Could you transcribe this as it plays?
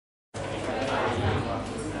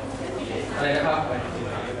อะไรนะครับ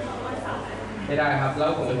ไม่ได้ครับแล้ว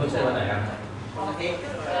ผมเป็นคนเชิญวันไหนครับ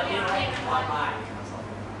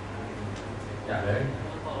อย่าเลย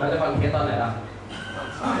เราจะคอนเทนต์ตอนไหนล่ะ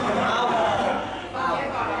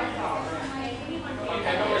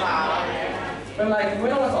เป็นไรคุณไม่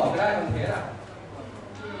ต้องมาสอบก็ได้คอนเทนต์อ่ะ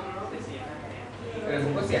ผ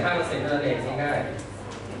มก็เสีย5%นั่นเองง่าย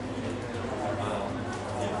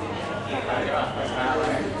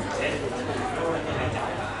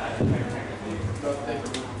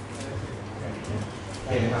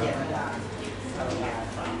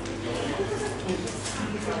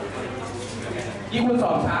ยิ่งคุณส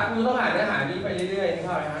อบช้าคุณต้องอ่านเนื้อหานี้ไปเรื่อยๆนี่เ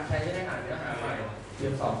ข้าใจไหมครับใช้จะได้อ่านเนื้อหาใหม่เตรีย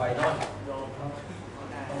มสอบไฟนอล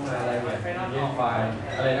ต้องมาอะไรเนี่ยเรียนไฟ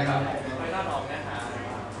อะไรนะครับไฟนอลออกเนื้อหา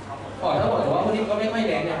ออกทั้งหมดแต่ว่าพวกนี้ก็ไม่ค่อยเ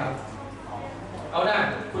น้นเนี่ยครับเอาหน้า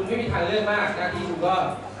คุณไม่มีทางเลือกมากหน้าที่คุณก็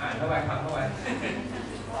อ่านเข้าไปทำเข้าไป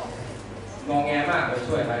งอแงมากเลย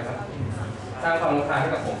ช่วยไปครับสร้างความรำคาญให้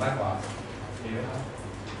กับผมมากกว่าดีไหมครับ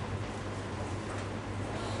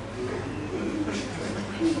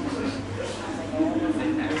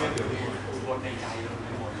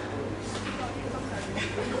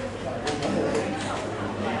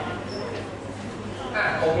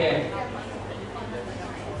โอเค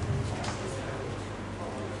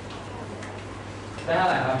ได้เท่า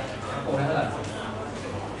ไหร่ครับโอ้ได้เท่าไหร่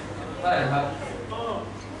ครับ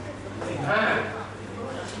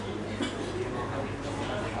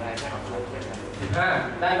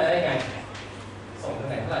15ได้มาได้ไงส่งตรง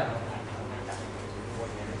ไหนเท่าไหร่ครับ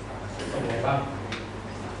ส่งไหนบ้าง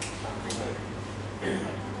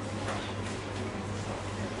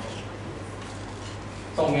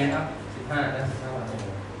ส่งไงครับ15ได้15บาทส่ง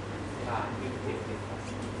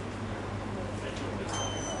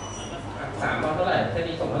3เท่าไหร่แค่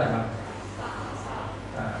นี้ส่งเท่าไหร่ครับ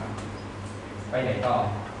ไปไหนต่อ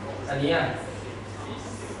อันนี้12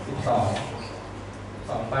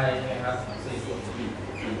ไปไงครับ2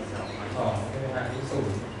ใช่ไหมครับที่0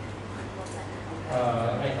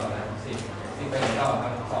ไม่ต่อแล้ว10ไปไหนต่อครั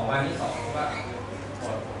บ2วันที่2ใช่ป่ะ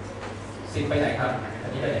10ไปไหนครับอัน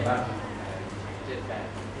นี้ไปไหนบ้าง10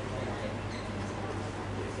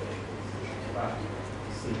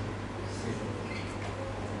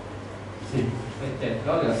เป็น7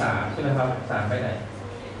ก็เหลือ3ใช่ไหมครับ3ไปไหน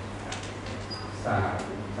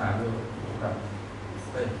3ดูครับ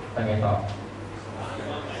ไปไงต่อ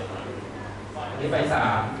นี่ไป3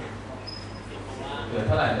เหลือเ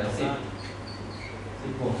ท่าไหร่เหลือ10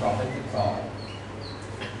บวก2เป็น12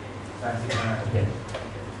ได้15โอเค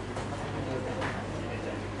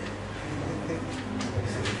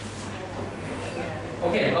โอ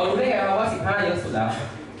เคเรารู้ได้ไงว่า15เยอะสุดแล้ว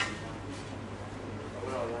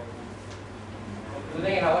รู้ได้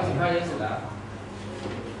ไงครับว่า15เยอะสุดแล้ว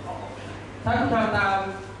ถ้าคุณทำตาม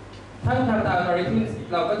อัลกอริทึม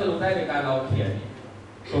เราก็จะรู้ได้ในการเราเขียน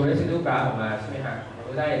ตัว residual graph ออกมาใช่ไหมฮะเร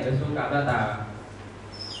าได้ residual graph หน้าตา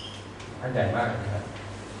อันใหญ่มากนะครับ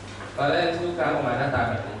เราได้ residual graph ออกมาหน้าตา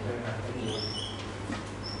แบบนี้ใช่ไหมครับก็มี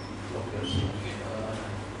ลบเดียวชิ้น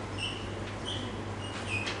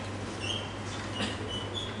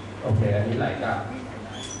โอเคอันนี้ไหลกลับ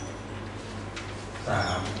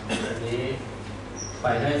3อันนี้ไป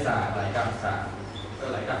ได้3ไหลกลับ3ก็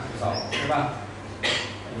ไหลกลับ12ใช่ป่ะ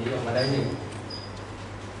อันนี้ลงมาได้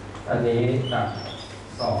1อันนี้กลับ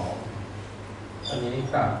2อันนี้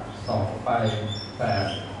กลับ2ไป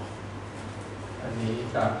8อันนี้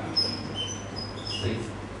กลับ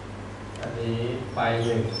10อันนี้ไป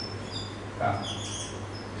1กลับ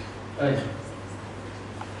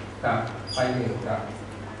กลับไป1กลับ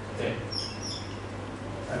7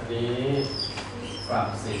อันนี้กลับ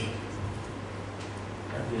10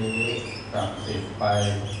อันนี้กลับ10ไป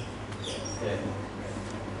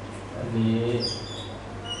7อันนี้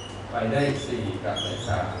ไปได้4กลับได้3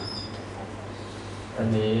อัน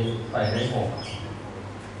นี้ไปได้6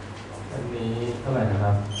อันนี้เท่าไหร่นะค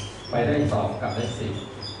รับไปได้2กลับได้10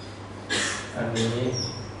อันนี้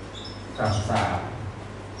กลับ3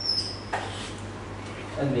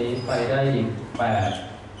อันนี้ไปได้อีก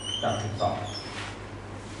8กับ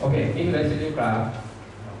12โอเคนี่คือ residual graph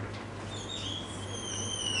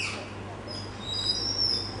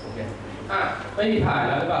โอเคไม่มีผ่านแ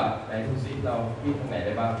ล้วหรือเปล่าไหนดูซิเราวิ่งทางไหนไ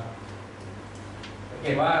ด้บ้างสังเก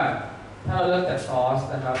ตว่าถ้าเราเริ่มจาก source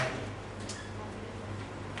นะครับ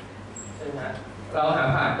ใช่ไหมเราหา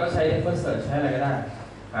ผ่านก็ใช้ reference search ใช้อะไรก็ได้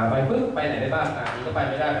หาไปปึ๊บไปไหนได้บ้างนี่ก็ไป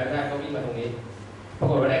ไม่ได้ก็วิ่งมาตรงนี้ปรา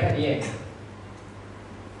กฏว่าได้แค่นี้เอง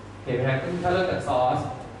เห็นไหมฮะถ้าเริ่มจาก source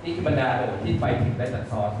นี่คือบรรดาโหนดที่ไปถึงได้จาก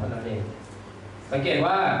source เท่านั้นเองสังเกต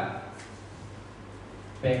ว่า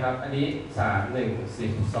เป็นครับอันนี้3 1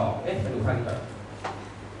 4 2มาดูขั้นก่อน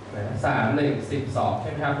 3 1 12ใช่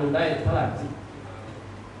ไหมครับรวมได้เท่าไหร่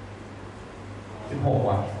16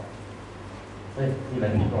ว่ะเฮ้ยมีอะไร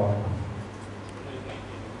ผิดก่อน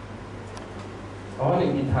อ๋อ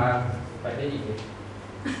1ผิดทางไปได้อีก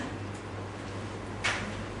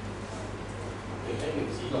ให้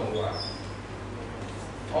1ชี้ลงดีกว่า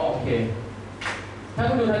โอเคถ้า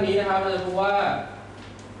คุณดูทางนี้นะครับเราจะรู้ว่า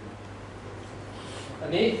อัน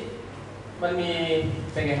นี้มันมี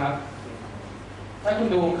เป็นไงครับถ้าคุณ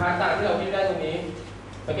ดูคัสตามที่เราพิมพ์ได้ตรงนี้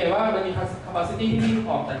สังเกตว่ามันมี capacity ที่วิ่ง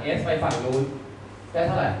ออกจาก S ไปฝั่งนู้นได้เ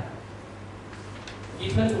ท่าไหร่อี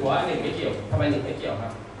เพื่อนถือว่า1ไม่เกี่ยวทำไม1ไม่เกี่ยวครั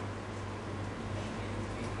บ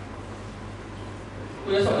คุ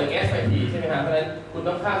ณจะส่งจาก S ไป T ใช่ไหมครับเพราะฉะนั้นคุณ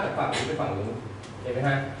ต้องข้ามจากฝั่งนี้ไปฝั่งนู้นเห็นไหม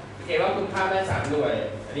ฮะสังเกตว่าคุณข้ามได้3หน่วย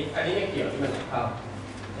อันนี้ไม่เกี่ยวที่มันจะเข้า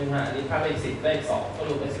ใช่ไหมฮะอันนี้ข้ามได้10ได้2ก็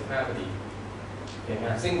รวมเป็น15พอดีเห็นไหม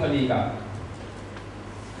ฮะซึ่งพอดีกับ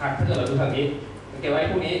คัสถ้าเกิดเราดูทางนี้สังเกตว่าไอ้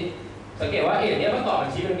พวกนี้สังเกตว่าเนี้ยเมื่อก่อนมัน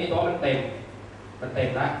ชี้ตรงนี้ตัวมันเต็ม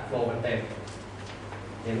ละโฟล์มันเต็ม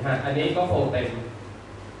เห็นไหมฮะอันนี้ก็โฟล์เต็ม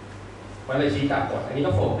มันเลยชี้กลับหมดอันนี้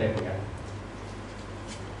ก็โฟล์เต็มเหมือนกัน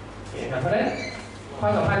เห็นไหมเพราะฉะนั้นควา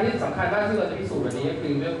มสัมพันธ์ที่สำคัญมากที่เราจะพิสูจน์วันนี้ก็คื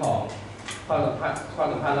อเรื่องของความสัม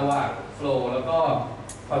พันธ์ระหว่างโฟล์แล้วก็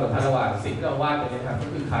ความสัมพันธ์ระหว่างสิ่งที่เราวาดเป็นนะครับก็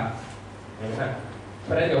คือคัสเห็นไหมฮะเพร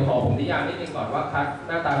าะฉะนั้นเดี๋ยวขอผมนิยามนิดนึงก่อนว่าคัสห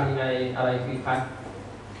น้าตาเป็นยังไงอะไรคือคัส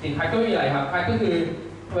จริงคัสก็ไม่มีอะไรครับคัสก็คือ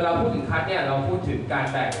เวลาพูดถึงคัสเนี่ยเราพูดถึงการ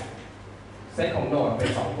แบ่งเซตของโนดเป็น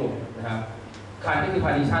2กลุ่มนะครับคัสก็คือ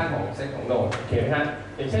partition ของเซตของโนดโอเคไหมฮะ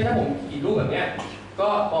อย่างเช่นถ้าผมขีดรูปแบบเนี้ยก็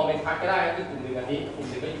มองเป็นคัสก็ได้ก็คือกลุ่มหนึ่งอันนี้กลุ่ม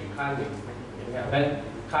หนึ่งก็อยู่ข้างหนึ่งเห็นไหมครับเป็น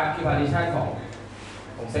คัสคือ partition ขอ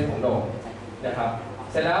งเซตของโนดนะครับ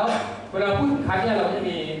เสร็จแล้วเวลาพูดถึงคัสเนี่ยเราจะ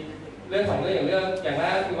มีเรื่อง2เรื่องอย่างแร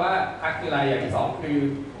กคือว่าคัสคืออะไรอย่างที่2คือ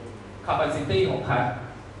capacity ของคัส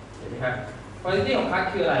เห็นไหมครับ capacity ของคัส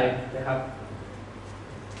คืออะไรนะครับ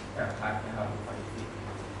คัสนะครับ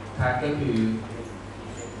คัสก็คือ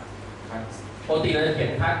คัสปกติเราจะเขีย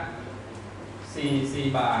นคัส C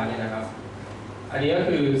bar เนี่ยนะครับอันนี้ก็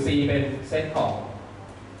คือ C เป็นเซตของ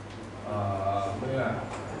เมื่อ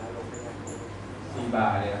C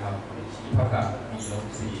bar เนี่ยนะครับเท่ากับ B ลบ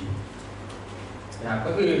C นะครับ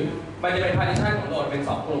ก็คือมันจะเป็น partition ของโหลดเป็น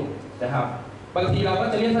2กลุ่มนะครับบางทีเราก็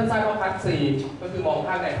จะเรียกสั้นๆว่าคัส C ก็คือมอง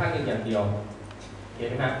ข้างใดข้างหนึ่งอย่างเดียวเห็น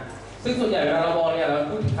ไหมครับซึ่งส่วนใหญ่เวลาเรามองเนี่ยเรา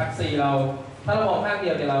พูดถึงคัส C เราถ้าเรามองข้างเดี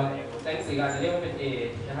ยวเนี่ยเราในหนังสืออาจจะเรียกว่าเป็น A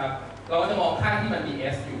นะครับเราก็จะมองข้างที่มันมี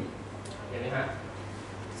S อยู่เห็นไหมฮะ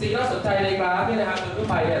สิ่งที่เราสนใจในกราฟเนี่ยนะครับโดยทั่ว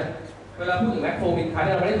ไปเนี่ยเวลาพูดถึงแมคโครมินคัส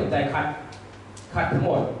เราไม่ได้สนใจคัสทั้งห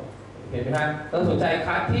มดเห็นไหมฮะเราสนใจ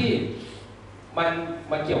คัสที่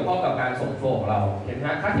มันเกี่ยวข้องกับการส่งโฟล์ของเราเห็นไหม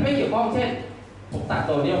ฮะคัสที่ไม่เกี่ยวข้องเช่นผมตัด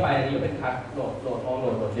ตัวนี้ออกไปอันนี้ก็เป็นคัสโหลดมองโหล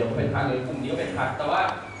ดเดียวก็เป็นคัสเลยกลุ่มนี้ก็เป็นคัสแต่ว่า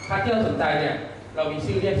คัสที่เราสนใจเนี่ยเรามี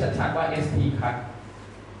ชื่อเรียกชัดๆว่า SP คัส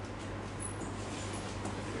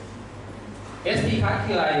SP คัส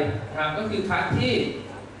คืออะไรนะครับก็คือคัสที่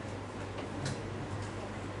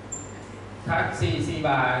คัส C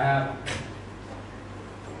bar นะครับ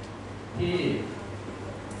ที่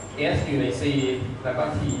S อยู่ใน C แล้วก็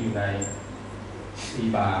T อยู่ใน C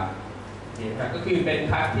bar นี่นะครับก็คือเป็น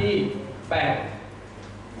คัสที่แบ่ง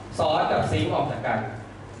ซอสกับซิงค์ออกจากกัน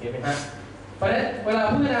เห็นไหมฮะเพราะฉะนั้นเวลา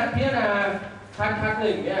พิจารณาคัสห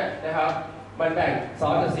นึ่งเนี่ยนะครับมันแบ่งซอ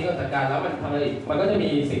สกับซิงค์ออกจากกันแล้วมันทำอะไรอีกมันก็จะมี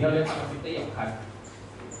สิ่งที่เราเรียก capacity ของคัส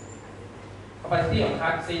capacity ของคั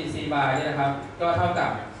ส C bar เนี่ยนะครับก็เท่ากั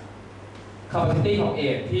บ capacity ของ A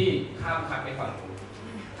ที่ข้ามคัสไปฝั่ง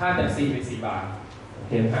ข้ามจาก C ไป C bar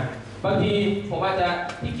เห็นไหมบางทีผมอาจจะ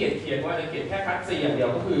ที่เขียนว่าจะเขียนแค่คัส C อย่างเดียว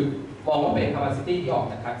ก็คือมองว่าเป็น capacity ที่ออก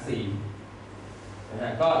จากคัส C นะฮ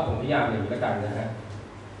ะก็ผมนิยามอย่างนี้แล้วกันนะฮะ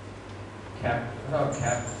แคปเท่ากับแค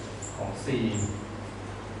ปของ C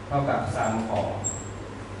เท่ากับซัมของ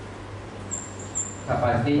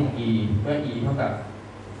capacity ของ E เมื่อ E เท่ากับ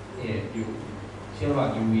A อยู่เชื่อมระหว่าง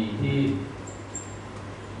UV ที่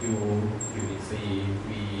U อยู่ใน C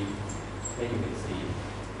V ไม่อยู่ใน C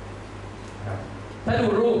นะครับถ้าดู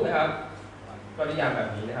รูปนะครับก็นิยามแบบ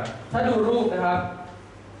นี้นะครับถ้าดูรูปนะครับ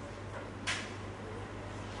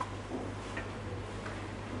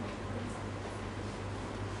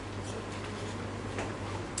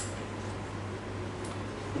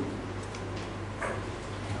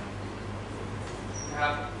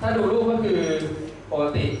ถ้าดูรูปก็คือปก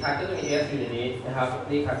ติคัสก็จะมี S อยู่ในนี้นะครับ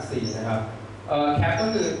นี่คัส C นะครับแคปก็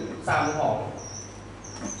คือซัมของ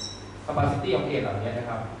capacity ของ A เหล่านี้นะ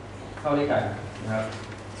ครับเข้าด้วยกันนะครับ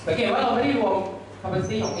สังเกตว่าเราไม่ได้รวม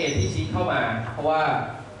capacity ของ A ที่ชี้เข้ามาเพราะว่า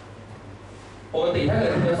ปกติถ้าเกิ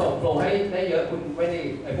ดคุณจะส่งโฟล์ให้ได้เยอะคุณไม่ได้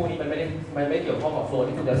ไอ้พวกนี้มันไม่เกี่ยวข้องกับโฟล์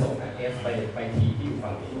ที่คุณจะส่งจาก S ไป T ที่อยู่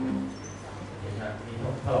ฝั่งนี้เห็นไหมนี่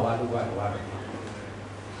ถ้าเราวาดรูปว่าแบบนี้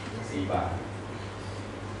 4 บาท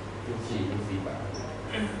อินชี4 บาท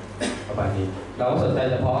ประมาณนี้เราก็สนใจ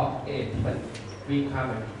เฉพาะเอทที่มันวิ่งข้าม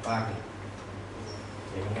ไปบ้าง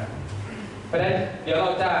เห็นไหมครับเพราะฉะนั้นเดี๋ยวเรา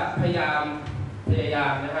จะพยายา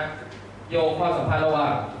มนะฮะโยงความสัมพันธ์ระหว่า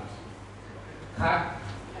งคัท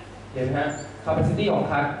เห็นไหมฮะ capacity ของ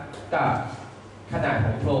คัทกับขนาดข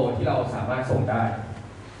องโฟลว์ที่เราสามารถส่งได้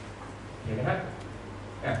เห็นไหมฮะ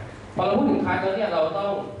พอเราพูดถึงคัทแล้วเนี่ยเราต้อ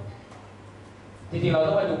งจริงๆเรา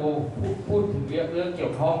ต้องมาดูพูดถึงเรื่องเกี่ย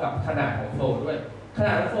วข้องกับขนาดของโฟลว์ด้วยขน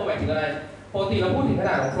าดของโฟลว์หมายถึงอะไรปกติเราพูดถึงข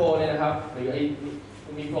นาดของโฟลว์เนี่ยนะครับหรือ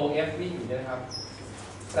มีโฟลว์ F วิ่งอยู่เนี่ยนะครับ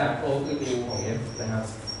ขนาดโฟลว์คือมิวของ F นะครับ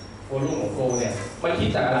โวลูมของโฟลว์เนี่ยมันคิด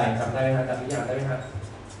จากอะไรจำได้ไหมครับจำนิยามได้ไหมครับ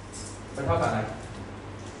มันเท่ากับอะไร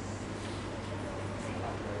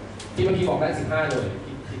ที่เมื่อกี้บอกได้15เลย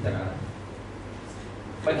คิดจากอะไร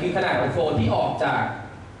มันคือขนาดของโฟลว์ที่ออกจาก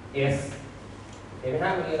S เห็นไหมครั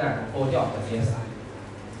บมันคือขนาดของโฟลว์ที่ออกจาก S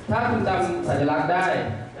ถ้าคุณจำสัญลักษณ์ได้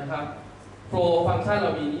นะครับโฟลว์ฟังก์ชันเร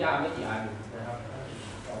ามีนิยามไม่กี่อันนะครับ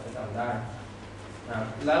เราจะจำได้นะครับ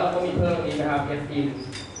แล้วเราก็มีเพิ่มตรงนี้นะครับ S in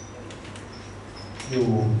U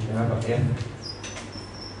นะครับกับ S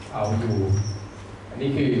out U อันนี้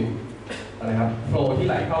คืออะไรครับโฟลว์ที่ไ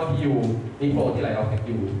หลเข้าที่ U นี่โฟลว์ที่ไหลออกจาก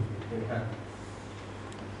U ใช่ไหมครับ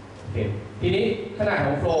โอเคทีนี้ขนาดข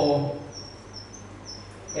องโฟลว์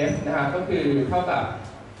F นะครับก็คือเท่ากับ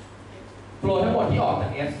โฟลว์ทั้งหมดที่ออกจา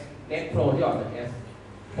ก S net flow ที่ออกจาก S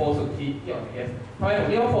โฟลว์สุทธิที่ออกจาก S ทำไมผม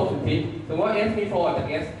เรียกว่าโฟลว์สุทธิถึงว่า S มีโฟลว์ออกจาก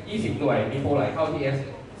S 20 หน่วยมีโฟลว์ไหลเข้าที่ S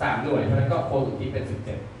 3 หน่วยเพราะฉะนั้นก็โฟลว์สุทธิเป็น17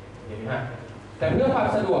เห็นไหมฮะแต่เพื่อความ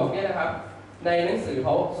สะดวกเนี่ยนะครับในหนังสือเข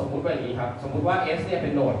าสมมุติไว้อย่างนี้ครับสมมุติว่า S เนี่ยเป็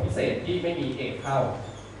นโหนดพิเศษที่ไม่มีเอกเข้า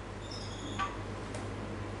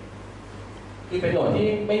คือเป็นโหนดที่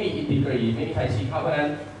ไม่มีอินทิกรีไม่มีใครชี้เข้าเพราะฉะนั้น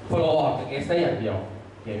โฟลว์ออกจาก S ได้อย่างเดียว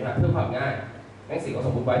เห็นไหมครับเพื่อความง่ายหนังสือเขาส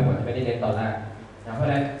มมุติไว้ผมไม่ได้เน้นตอนแรกนะเพราะฉ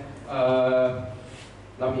ะนั้น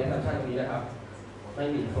เรามี assumption ตรงนี้นะครับไม่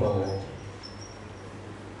มีโฟลว์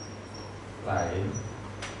ไหล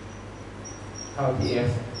เข้าที่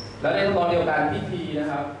S แล้วในตอนเดียวกันที่ T นะ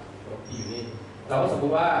ครับตัว T อยู่นี่เราก็สมม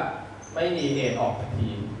ติว่าไม่มี A ออกจาก T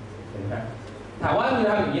เห็นไหมครับถามว่าคุณ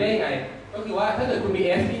ทำอย่างนี้ได้ยังไงก็คือว่าถ้าเกิดคุณมี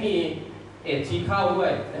S ที่มี A ชี้เข้าด้ว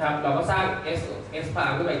ยนะครับเราก็สร้าง S พา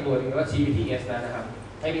มขึ้นมาอีกตัวนึงแล้วก็ชี้ไปที่ S นั้นนะครับ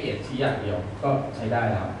ให้มี A ชี้อย่างเดียวก็ใช้ได้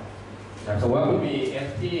แล้วสมมติว่าคุณมี S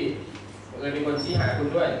ที่มีคนชี้หาคุณ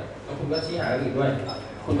ด้วยแล้วคุณก็ชี้หาอื่นด้วย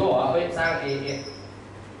คุณก็บอกว่าสร้าง A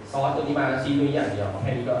ซอสตัวนี้มาชี้ตัวนี้อย่างเดียวแ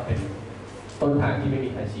ค่นี้ก็เป็นต้นทางที่ไม่มี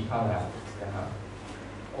ใครชี้เข้าแล้วนะครับ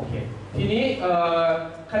โอเคทีนี้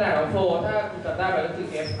ขนาดของโฟลว์ถ้าคุณจำได้ไปก็คือ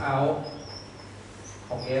F out ข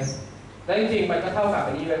อง S และจริงๆมันก็เท่ากับ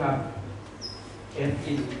อันนี้เลยครับ F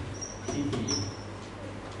in T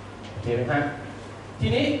เห็นไหมครับที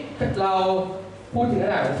นี้เราพูดถึงข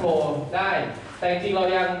นาดของโฟลว์ได้แต่จริงๆเรา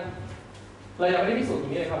ยังไม่ได้พิสูจน์ตร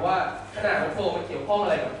งนี้เลยครับว่าขนาดของโฟลว์มันเกี่ยวข้องอะ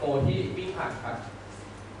ไรกับโฟลว์ที่วิ่งผ่านคัท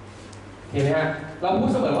เห็นไหมฮะเราพูด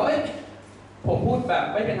เสมอว่าผมพูดแบบ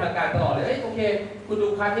ไม่เป็นทางการตลอดเลยโอเคคุณดู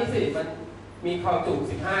คัทนี่สิมันมีความจุ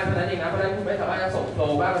15เท่านั้นเองนะเพราะฉะนั้นคุณไม่สามารถจะส่งโฟล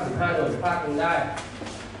ว์มากกว่า15โดยภาคนึงได้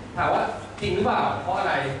ถามว่าจริงหรือเปล่าเพราะอะ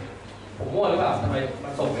ไรผมมั่วหรือเปล่าทำไมมั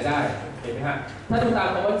นส่งไม่ได้เห็นไหมฮะถ้าดูตาม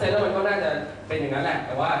คอมมอนเซนส์แล้วมันก็น่าจะเป็นอย่างนั้นแหละแ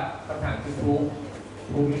ต่ว่าคำถามคือ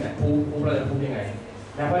พูดยังไงพูดเลยพูดยังไง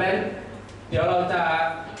นะเพราะฉะนั้นเดี๋ยวเราจะ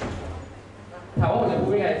ถามว่าผมจะพู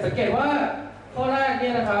ดยังไงสังเกตว่าข้อแรกเนี่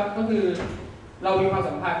ยนะครับก็คือเรามีความ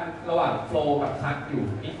สัมพันธ์ระหว่างโฟลว์กับคัทอยู่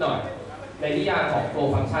นิดหน่อยในนิยามของโฟล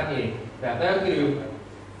ว์ฟังก์ชันเองแบบนั่นก็คือ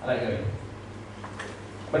อะไรเอ่ย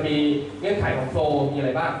มันมีเงื่อนไขของโฟลว์มีอะไร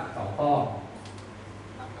บ้าง2 ข้อ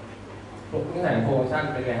เงื่อนไขของโฟลว์ฟังก์ชัน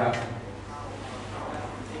เป็นไงครับ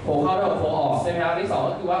โฟลว์เข้าเท่ากับโฟลว์ออกใช่ไหมครับที่2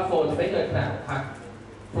ก็คือว่าโฟลว์จะไม่เกินขนาดของคัท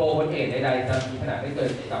โฟลว์บนเอทใดๆจะมีขนาดไม่เกิน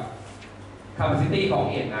กับ capacity ของ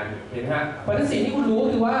เอทนั้นเห็นไหมฮะเพราะฉะนั้นสิ่งที่คุณรู้ก็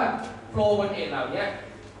คือว่าโฟลว์บนเอทเหล่านี้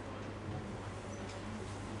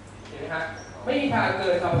เห็นไหมฮะไม่มีทางเกิ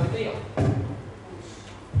น capacity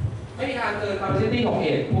ไม่มีทางเกิน capacity ของเอ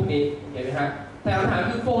ทพวกนี้เห็นไหมฮะแต่คำถาม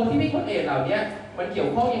คือโฟลว์ที่วิ่งบนเอทเหล่านี้มันเกี่ยว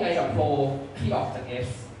ข้องยังไงกับโฟลว์ที่ออกจาก S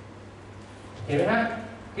เห็นไหมฮะ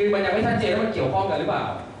คือมันยังไม่ชัดเจนว่ามันเกี่ยวข้องกันหรือเปล่า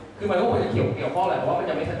คือมันก็ควรจะเกี่ยวข้องแหละแต่ว่ามัน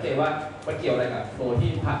ยังไม่ชัดเจนว่ามันเกี่ยวอะไรกับโฟลว์ที่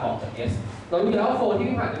ผ่านออกจาก S เรารู้อยู่แล้วว่าโฟลว์ที่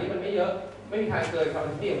วิ่งผ่านตรงนี้มันไม่เยอะไม่มีทางเกิน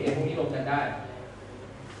capacity ของ S พวกนี้รวมกันได้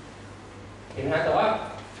เห็นไหมฮะแต่ว่า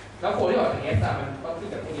แล้วโฟลว์ที่ออกจาก S มันต้องขึ้น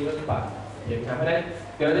กับพวกนี้ด้วยหรือเปล่าเห็นไหมครับเพราะฉะนั้น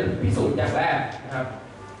เดี๋ยวเราจะพิสูจน์อย่างแรกนะครับ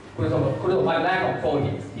คุณสมบัติแรกของโฟลว์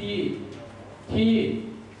ที่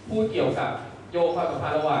พูดเกี่ยวกับโยงความสัมพั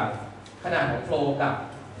นธ์ระหว่างขนาดของโฟลว์กับ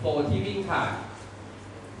โฟลว์ที่วิ่งผ่าน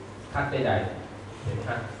คัทใดๆเห็นไหม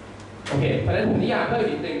ครับโอเคเพราะฉะนั้นผมนิยามเพิ่ม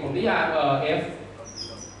อีกนิดนึงผมนิยามF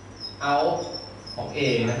out ของ A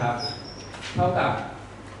นะครับเท่ากับ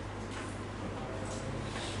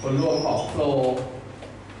ผลรวมของโฟล์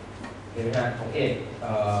เห็นไหมฮะของ A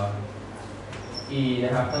E นะ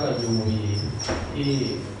ครับเท่ากับ UV ที่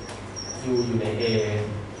U อยู่ใน A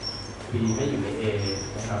B ไม่อยู่ใน A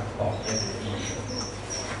นะครับของ SE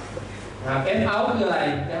นะครับ S out คืออะไร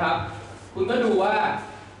นะครับคุณก็ดูว่า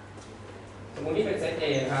สมมุตินี่เป็นเซต A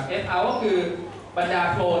นะครับ S out ก็คือบรรดา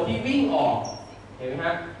โฟล์ที่วิ่งออกเห็นไหมฮ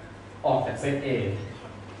ะออกจากเซต A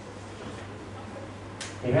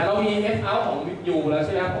เห็นไหมเรามี S out ของ U แล้วใ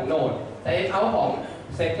ช่ไหมครับของโนดแต่ S out ของ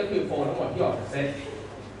เซตก็คือโฟล์ทั้งหมดที่ออกจากเซต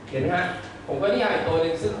เห็นไหมฮะผมก็นิยามตัวห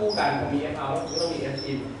นึ่งซึ่งคู่กันผมมี S out ก็ต้องมี S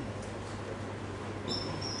in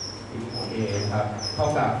ของ A ครับเท่า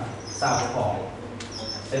กับซัมของ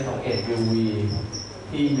เซตของ A UV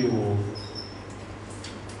ที่ U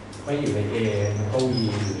ไม่อยู่ใน A แล้วก็ V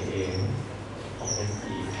อยู่ใน A ของ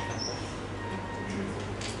SE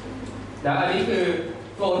แล้วอันนี้คือ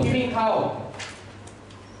โฟล์ที่วิ่งเข้า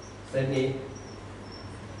เซตนี้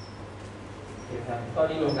นะครับก้อน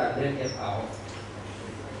นี้รวมกันเรียก S out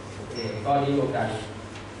โอเคก้อนนี้รวมกัน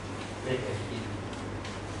เรียก SE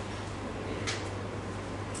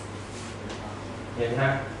เห็นไหมฮะ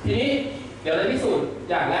ทีนี้เดี๋ยวเราพิสูจน์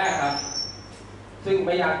อย่างแรกครับซึ่งไ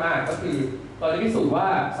ม่ยากมากก็คือเราจะพิสูจน์ว่า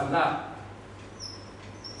สำหรับ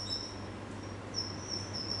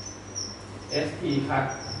SP คัด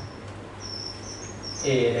A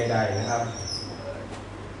ใดๆนะครับ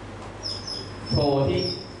โฟล์ที่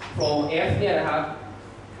โฟล์ F เนี่ยนะครับ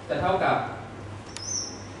จะเท่ากับ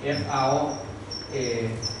F out A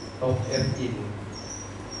ลบ F in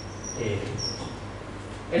A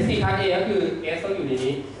SC คัด A ก็คือ S ต้องอยู่ใน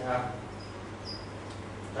นี้นะครับ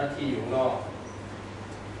และ T อยู่ข้างนอก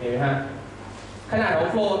เห็นไหมฮะขนาดของ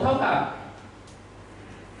โฟล์เท่ากับ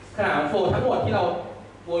ขนาดของโฟล์ทั้งหมดที่เรา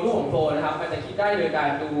โวลูมของโฟล์นะครับมันจะคิดได้โดยการ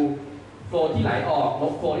ดูโฟล์ที่ไหลออกล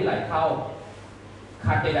บโฟล์ที่ไหลเข้า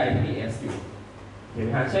คัดใดๆที่มี S อยู่เห็นไห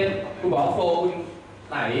มฮะเช่นคุณบอกว่าโฟล์คุณ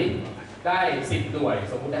ไหลได้10หน่วย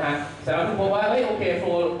สมมุตินะฮะแต่เราคุณพบว่าเฮ้ยโอเคโฟ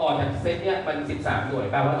ล์ออกจากเซตเนี้ยมัน13หน่วย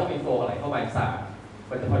แปลว่าต้องมีโฟล์อะไรเข้ามา3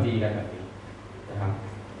มันจะพอดีกันแบบนี้นะครับ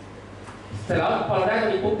เสร็จแล้วพอเราได้ตรง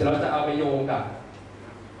นี้ปุ๊บเดี๋ยวเราจะเอาไปโยงกับ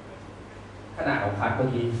ขนาดของคัดเมื่อ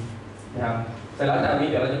กี้นะครับเสร็จแล้วจากนี้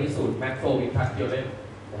เดี๋ยวเราจะพิสูจน์แม็กโฟวินคัดเดียวเล่น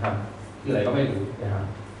นะครับคืออะไรก็ไม่รู้นะครับ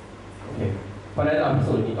โอเคเพราะฉะนั้นเราพิ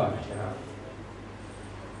สูจน์นี้ก่อนนะครับ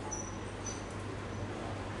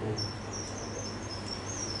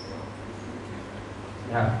น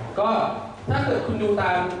ะครับก็ถ้าเกิดคุณดูต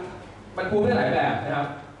ามมันพูดได้หลายแบบนะครับ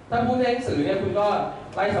ถ้าพูดในหนังสือเนี่ยคุณก็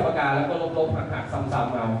ไล่สมการแล้วก็ลบๆหักๆซ้ำ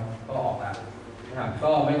ๆเอาก็ออกได้นะครับก็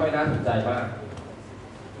ไม่ค่อยน่าสนใจมาก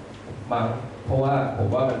บางเพราะว่าผม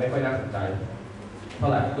ว่ามันไม่ค่อยน่าสนใจเท่า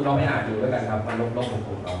ไหร่คุณลองไปอ่านดูแล้วกันครับมันลบๆ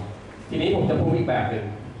ผมเอาทีนี้ผมจะพูดอีกแบบหนึ่ง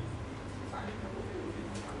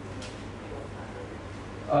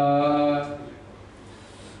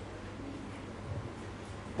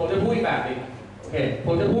ผมจะพูดอีกแบบหนึ่งโอเคผ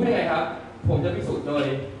มจะพูดยังไงครับผมจะพิสูจน์โดย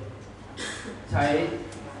ใช้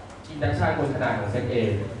อินดักชันบนขนาดของเซต A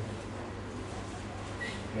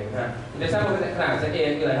เห็นไหมฮะอินดักชันบนขนาดเซต A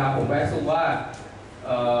คืออะไรครับผมแอสซูมว่า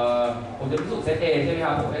ผมจะพิสูจน์เซต A ใช่ไหมค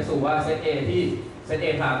รับผมแอสซูมว่าเซต A ที่เซต A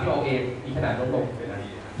พามที่เอา A มีขนาดลบๆเป็นอะไร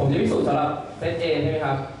ผมจะพิสูจน์สำหรับเซต A ใช่ไหมค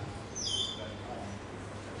รับ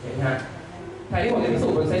เห็นไหมฮะแทนที่ผมจะพิสู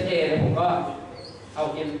จน์บนเซต A เนี่ยผมก็เอา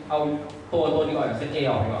ตัวนี้ก่อนเซต A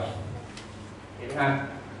ออกไปก่อนเห็นไหมครับ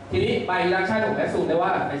ทีนี้ไปอินดักชันผมแอสซูมได้ว่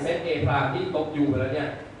าในเซต A พามที่ลบ U ไปแล้วเนี่ย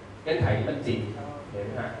เงื่อนไขนี้มันจริงเห็นไห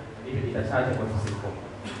มฮะอันนี้เป็นอินดักชันใช้บนสิบผม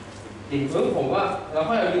จริงซึ่งผมว่าเรา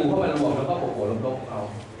ก็เอา U เข้ามารวมแล้วก็บวกลบเอา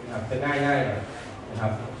นะครับจะง่ายๆหน่อยนะครั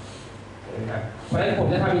บเพราะฉะนั้นผม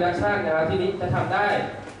จะทำอินดักชันนะครับทีนี้จะทำได้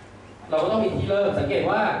เราก็ต้องมีที่เริ่มสังเกต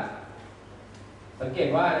ว่า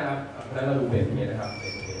นะครับเพราะฉะนั้นเราดูเบสเคสนะครับเบ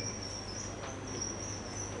สเคส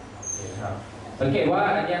นะครับสังเกตว่า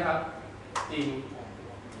อันนี้ครับจริง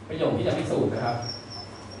ประโยคที่จะพิสูจน์นะครับ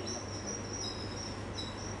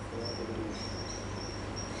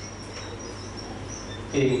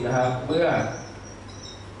จริงนะครับเมื่อ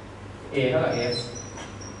A เท่ากับ S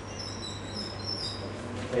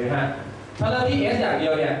เห็นไหมฮะถ้าเริ่มที่ S อย่างเดี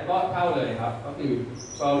ยวเนี่ยก็เท่าเลยครับก็คือ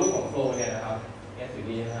ตัวรูปของโฟล์เนี่ยนะครับ S อยู่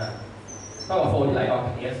นี่นะฮะเท่ากับโฟล์ที่ไหลออกจ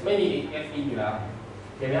าก S ไม่มี S มีอยู่แล้ว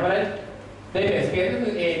เห็นไหมเพราะฉะนั้นในเบสเคสก็คื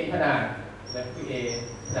อ A มีขนาดและคือ A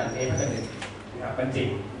ขนาด A เท่ากับ1นะครับเป็นจริง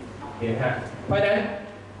เห็นไหมฮะเพราะฉะนั้น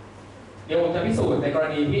เดี๋ยวผมจะพิสูจน์ในกร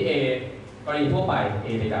ณีที่ A กรณีทั่วไป A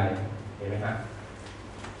ใดๆเห็นไหมฮะ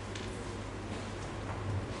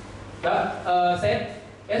แล้วเซต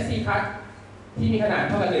SC คัทที่มีขนาดเ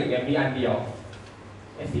ท่ากับ1เนี่ยมีอันเดียว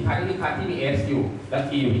SC คัทก็คือคัทที่มี S อยู่และ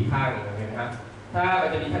T อยู่ที่ข้างเห็นไหมครับ ถ้ามัน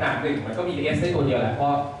จะมีขนาด1มันก็มี s ได้ตัวเดียวแหละเพรา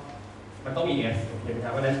ะมันต้องมี s เห็นไหมค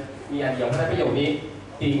รับเพราะฉะนั้นมีอันเดียวเพราะฉะนั้นประโยคนี้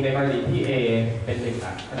จริงในกรณีที่ a เป็น1ล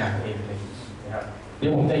ะขนาดของ a เป็น1นะครับเดี๋ย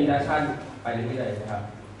วผมจะอินดักชันไปเรื่อยๆนะครับ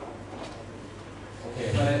โอเค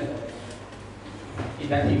เพราะฉะนั้นอิน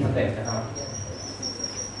ดักทีฟสเต็ปนะครับ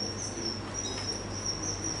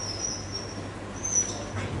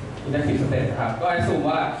อินดักทีฟสเต็ปนะครับก็ให้สูง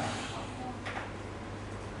ว่า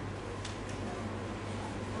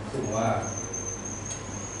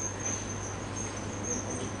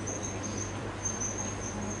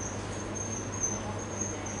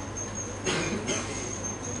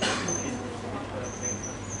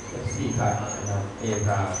4ครับนะครับ a พ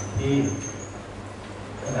รามที่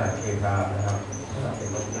ขนาด a พรามนะครับขนาดเป็น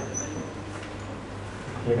ลบ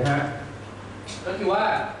เห็นไหมฮะก็คือว่า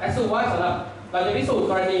แอสซูมว่าสำหรับเราจะพิสูจน์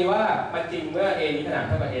กรณีว่ามันจริงเมื่อ a มีขนาดเ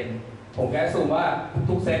ท่ากับ n ผมแอสซูมว่า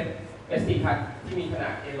ทุกเซต st คัทที่มีขนา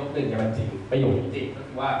ด n ลบ1เนี่ยมันจริงประโยชน์จริงก็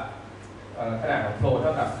คือว่าขนาดของโฟล์เท่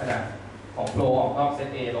ากับขนาดของโฟล์ออกนอกเซต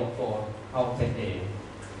a ลบโฟล์เข้าเซต a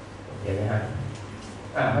เห็นไหมฮะ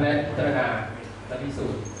เพราะฉะนั้นพิจารณาและพิสู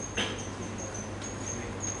จน์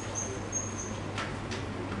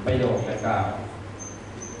ประโยคดังกล่าว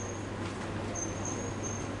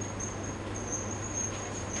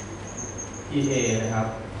ที่ A นะครับ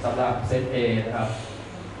สำหรับเซต A นะครับ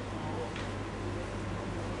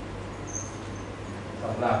ส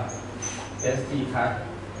ำหรับ ST คัท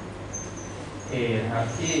A นะครับ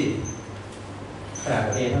ที่ขนาดข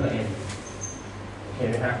อง A เท่ากับ n เห็น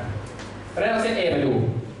ไหมครับเพราะฉะนั้นเราเซต A มาดู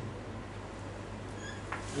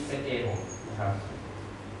นี่เซต A ผมนะครับ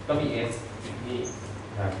ก็มี S อยู่ที่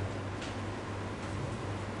ครับ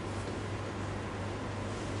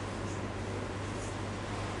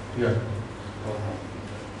เลือก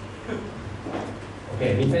โอเค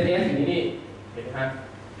มีเซต S อยู่ที่นี่เห็นไหมครับ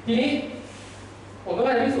ทีนี้ผมต้องก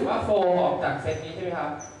ารจะพิสูจน์ว่าโฟล์ออกจากเซตนี้ใช่ไหมครั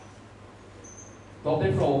บลบด้ว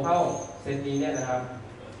ยโฟล์เข้าเซตนี้เนี่ยนะครับ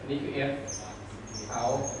อันนี้คือ F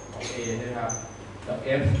out ของ A ใช่ไหมครับกับ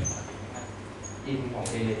F in ของ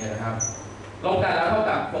A เนี่ยนะครับลงกันแล้วเท่า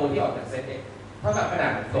กับโฟล์ที่ออกจากเซต A เท่ากับขนา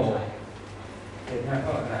ดของโฟล์เห็นไหมครับเท่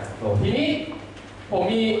ากับขนาดของโฟล์ทีนี้ผม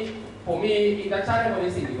มีอินดักชันในโมเด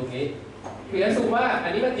ล4อยู่ตรงนี้คือแอสซูมว่าอั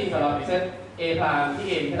นนี้มันจริงสำหรับเซต A พรามที่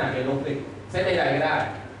A มีขนาด n ลบ1เซตใดๆก็ได้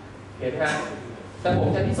เห็นไหมครับแต่ผม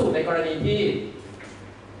จะพิสูจน์ในกรณีที่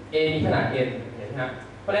A มีขนาด n เห็นไหมครับ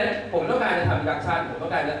เพราะฉะนั้นผมต้องการจะทำอินดักชันเพราะ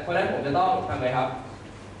ฉะนั้นผมจะต้องทำอะไรครับ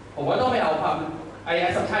ผมก็ต้องไปเอาความแอ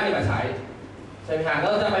สซัมชันนี่มาใช้ใช่ไหมครับเรา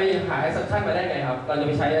จะไปหาแอสซัมชันมาได้ไงครับเราจะไ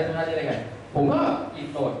ปใช้แอสซัมชันได้ไงผมก็หยิบ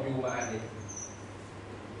โดด u มาอันนี้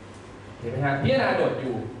เห็นไหมครับพิจารณาโดด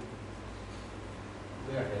u เ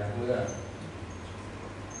ลือกไปแล้วเมื่อ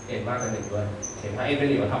n มากกว่า1ด้วยเห็นไหม n เป็น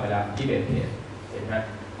1เราทำไปแล้วที่เป็นเพจเห็นไหม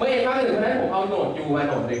เมื่อ n มากกว่า1เพราะฉะนั้นผมเอาโดด u มา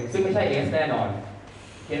โดด1ซึ่งไม่ใช่ s แน่นอน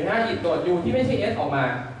เห็นไหมหยิบโดด u ที่ไม่ใช่ s ออกมา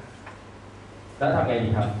แล้วทำไงดี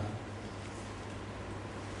ครับ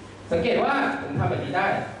สังเกตว่าผมทำแบบนี้ได้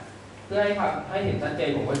เพื่อให้เห็นชัดเจน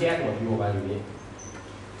ผมก็แยกโดด u มาอยู่นี้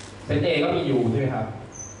เซต A ก็มี u ใช่ไหมครับ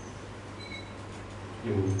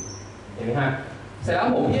u เห็นไหมฮะเสร็จแล้ว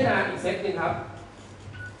ผมพิจารณาอีกเซตหนึ่งครับ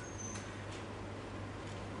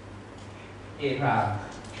A พราม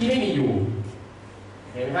ที่ไม่มี u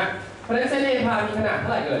เห็นไหมฮะเพราะฉะนั้นเซต A พรามมีขนาดเท่า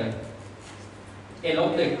ไหร่เลย n ลบ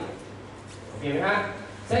1เห็นไหมฮะ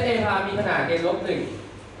เซต A พรามมีขนาด n ลบ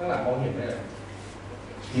1ข้างหลังมองเห็นไหม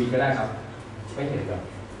ยืนก็ได้ครับไม่เห็นหรอก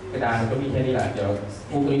กระดานมันก็มีแค่นี้แหละเดี๋ยว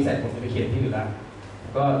พูดตัวนี้เสร็จผมจะไปเขียนที่อื่นละ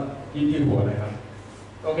ก็ยืดหัวเลยครับ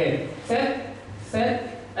โอเคเซต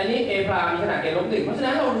อันนี้ A พรามมีขนาด n ลบ1เพราะฉะ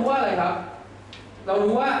นั้นเรารู้ว่าอะไรครับเรา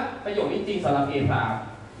รู้ว่าประโยคนี้จริงสำหรับ A พราม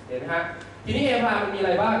เห็นไหมฮะทีนี้ A พรามมันมีอะไ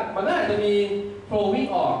รบ้างมันก็อาจจะมีโฟล์วิ่ง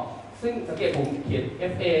ออกซึ่งสังเกตผมเขียน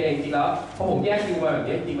FA เองจริงแล้วพอผมแยก U มาแบบ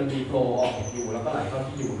นี้จริงมันมีโฟล์ออกจาก U แล้วก็ไหลเข้า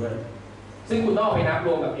ที่ U ด้วยซึ่งคุณต้องไปนับร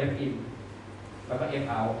วมกับ F in แล้วก็ F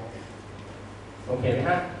out โอเคไหม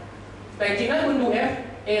ฮะแต่จริงๆถ้าคุณดู F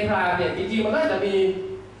A พรามเนี่ยจริงๆมันก็จะมี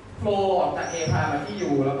โฟล์ออกจาก A พรามมาที่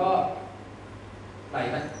U แล้วก็ไหล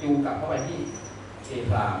จาก U กลับเข้าไปที่ A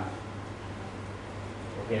พราม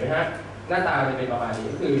โอเคไหมฮะหน้าตาจะเป็นประมาณนี้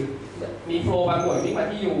ก็คือมีโฟล์บางหน่วยวิ่งมา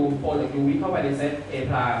ที่ U โฟล์จาก U วิ่งเข้าไปในเซต A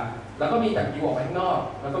พรามแล้วก็มีจาก U ออกไปข้างนอก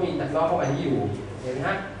แล้วก็มีจากนอกเข้าไปที่ U เห็นไหมฮ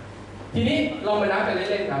ะทีนี้ลองมานับกัน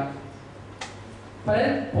เล่นๆครับเพราะฉะ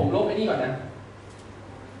นั้นผมลบไอ้นี่ก่อนนะ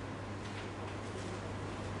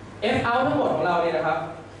F out ทั้งหมดของเราเนี่ยนะครับ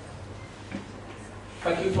มั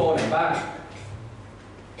นคือโฟล์ไหนบ้าง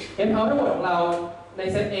F out ทั้งหมดของเราใน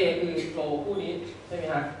เซต A คือโฟล์คู่นี้ใช่ไหม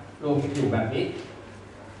ฮะรวมกันอยู่แบบนี้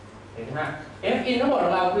เห็นไหมฮะ F in ทั้งหมดข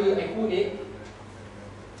องเราคือไอ้คู่นี้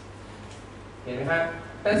เห็นไหมฮะ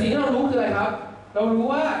แต่สิ่งที่เรารู้คืออะไรครับเรารู้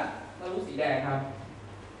ว่า เรารู้สีแดงครับ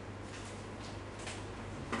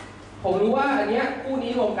ผมรู้ว่าอันนี้คู่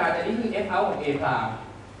นี้รวมกันอันนี้คือ F out ของ A พราม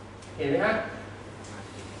เห็นไหมฮะ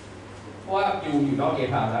เพราะว่า U อยู่นอก A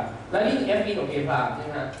พรามแล้วนี่คือ F in ของ A พรามใช่ไห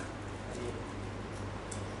มฮะ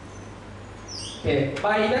โอเค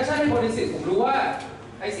by induction hypothesis ผมรู้ว่า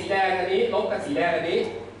ไอ้สีแดงอันนี้ลบกับสีแดงอันนี้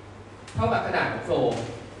เท่ากับขนาดของโฟล์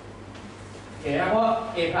เห็นไหมเพราะ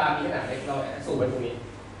A พรามมีขนาดเล็กเราสูตรไปตรงนี้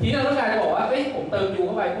ทีนี้เราต้องการจะบอกว่าเอ้ยผมเติม U เ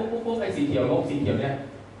ข้าไปปุ๊บไอ้สีเขียวลบสีเขียวเนี่ย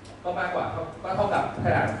ก็มากกว่าก็เท่ากับข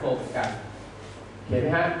นาดของโฟล์เหมือนกันเห็นไหม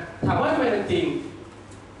ฮะถามว่าทำไมมันจริง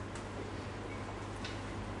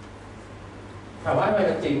ค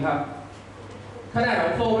รับขนาดขอ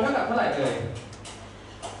งโฟล์มันเท่ากับเท่าไหร่เลย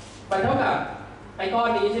มันเท่ากับไอ้ก้อน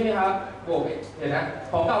นี้ใช่ไหมครับบวกเดี๋ยวนะ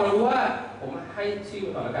ของเก่าเรารู้ว่าผมให้ชื่อมั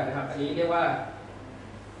นก่อนแล้วกันนะครับอันนี้เรียกว่า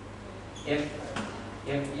F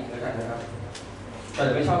อีกแล้วกันนะครับแต่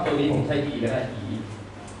ไม่ชอบตัวนี้ผมใช้ E ก็ได้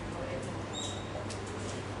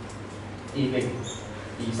E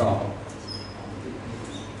 1 E 2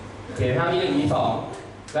โอเคถ้ามี1 E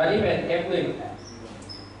 2แล้วนี่เป็น F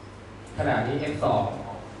 1ขนาดนี้ F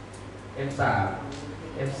 2 F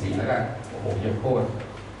 3 F 4แล้วกันโอ้โหเยอะโคตร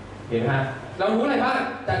เห็นไหมฮะเรารู้อะไรบ้าง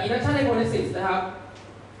จาก induction hypothesis นะครับ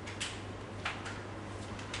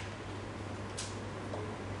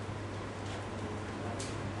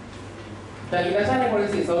จาก induction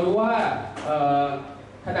hypothesis เรารู้ว่า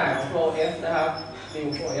ขนาดของ flow S นะครับ new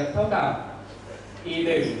flow S เท่ากับ E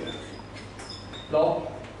 1ลบ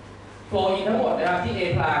flow in ทั้งหมดนะครับที่ A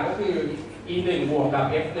พรามก็คือ E 1บวกกับ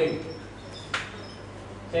F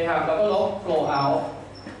 1ใช่ครับแล้วก็ลบ flow out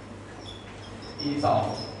E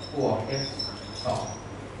 2บวก F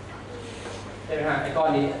 2ใช่ไหมฮะไอ้ก้อน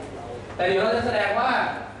นี้แต่เดี๋ยวเราจะแสดงว่า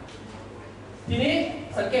ทีนี้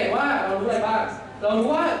สังเกตว่าเรารู้อะไรบ้างเรารู้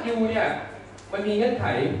ว่า U เนี่ยมันมีเงื่อนไข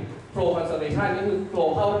flow conservation ก็คือ flow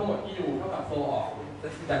เข้าทั้งหมดที่ U เท่ากับ flow ออก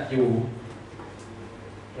จาก U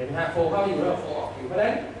เห็นไหมฮะ flow เข้า U เท่ากับ flow ออก U เพราะฉะ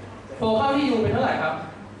นั้น flow เข้าที่ U เป็นเท่าไหร่ครับ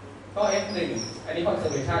ก็ F 1อันนี้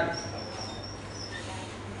conservation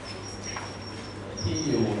ที่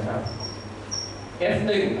U นะครับ F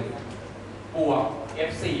 1บวก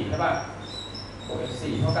F 4ใช่ป่ะบวก F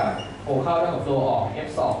 4เท่ากับ flow เข้าเท่ากับ flow ออก F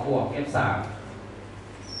 2บวก F 3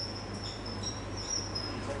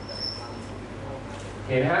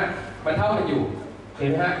เห็นไหมฮะมันเท่ากันอยู่เห็น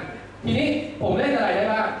ไหมฮะทีนี้ผมเล่นอะไรได้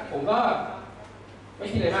บ้างผมก็ไม่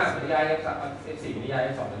คิดอะไรมากนิยาย F 4นิยาย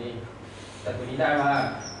F 2ตัวนี้แต่ตัวนี้ได้ว่า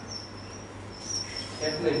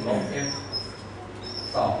F 1ลบ F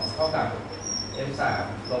 2เท่ากับ F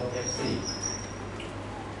 3ลบ F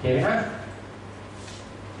 4เห็นไหมฮะ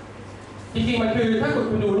จริงๆมันคือถ้า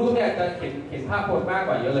คุณดูรูปเนี่ยจะเห็นภาพโพสมากก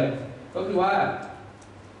ว่าเยอะเลยก็คือว่า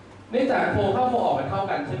เนื่องจากโฟเข้าโฟออกมันเท่า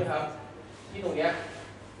กันใช่ไหมครับที่ตรงเนี้ย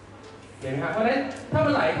เห็นไหมครับเพราะฉะนั้นถ้ามั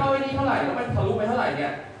นไหลเข้าไอ้นี่เท่าไหร่แล้วมันทะลุไปเท่าไหร่เนี่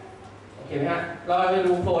ยโอเคไหมฮะเราจะ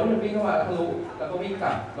ดูโฟที่มันวิ่งเข้ามาทะลุแล้วก็วิ่งก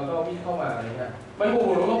ลับแล้วก็วิ่งเข้ามาอะไรเงี้ยมันบวก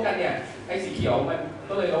ลบกันเนี่ยไอ้สีเขียวมัน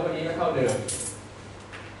ก็เลยลบอันนี้ก็เท่าเดิม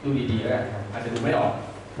ดูดีๆแล้วกันอาจจะดูไม่ออก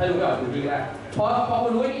ถ้าดูไม่ออกดูดีก็ได้พอคุ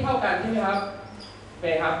ณรู้ว่านี่เท่ากันใช่ไหมครับเป็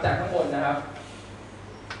นครับจากข้างบนนะครับ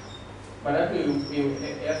มันก็คือ mu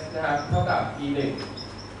s นะครับเท่ากับ e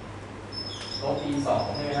 1ลบ e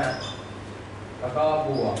 2ใช่ไหมฮะแล้วก็บ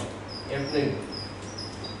วก f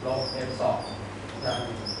 1ลบ f 2นะ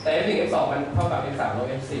แต่ f 1 f 2มันเท่ากับ f 3ลบ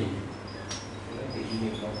f 4นั่นคือ e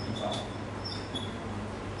 1ลบ e 2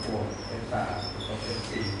บวก f 3ลบ f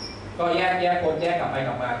 4ก็แยกโค้ดแยกกลับไปก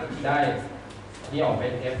ลับมาก็คือได้นี่ออกเป็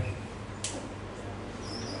น f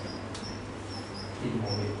 4โม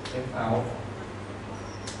เลกุล f out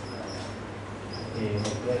a ล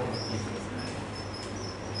บด้วย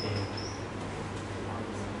a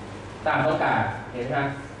ตามต้องการเห็นไหมครับ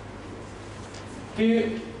คือ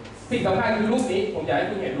สิ่งสำคัญคือรูปนี้ผมอยากให้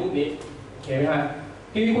คุณเห็นรูปนี้เห็นไหมครับ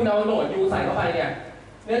คือคุณเอาโหลด U ใส่เข้าไปเนี่ย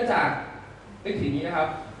เนื่องจากนึกถึงนี้นะครับ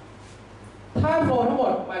ถ้าโฟลว์ทั้งหม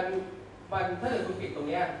ดมันถ้าเกิดคุณปิดตรง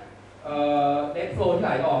นี้net flow ที่ไหล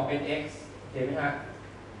ออกเป็น x เห็นไหมฮะ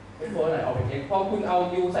net flow ที่ไหลออกเป็น x พอคุณเอา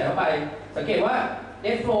U ใส่เข้าไปสังเกตว่า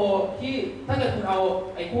net flow ที่ถ้าเกิดคุณเอา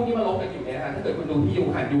ไอ้คู่ที่มาลบกันอยู่เนี่ยนะฮะถ้าเกิดคุณดูที่ U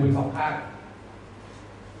หัน U เป็น2ข้าง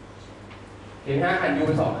เห็นไหมฮะหัน U เ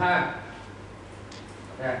ป็น2ข้าง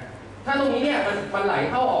นะถ้าตรงนี้เนี่ยมันไหล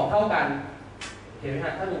เข้าออกเท่ากันเห็นไหมฮ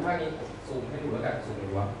ะถ้าดูภาพนี้ซูมให้ดูแล้วกันซูมดู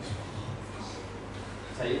ว่า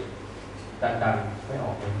ใช้ดันไม่อ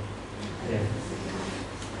อกเลย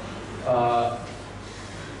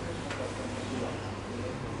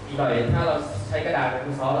อีกหน่อยถ้าเราใช้กระดาษใน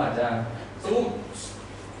Microsoft เราอาจจะซูม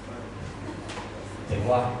เจ๋ง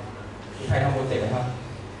ว่ามีใครทำโปรเจกต์ไหมครับ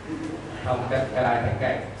ทำกระดาษแ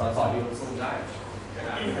ข็งๆสอนอยู่ซูมได้กระด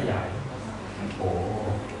าษขยายโอ้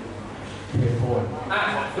เทโพน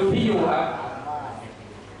ดูที่ยูครับ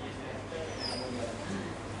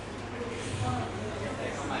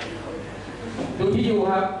ดูที่ยู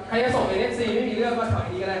ครับใครจะส่ง NFC ไม่มีเรื่องก็ทำ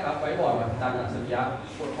นี้ก็ได้ครับไว้บอร์ดตามหลักสัญญา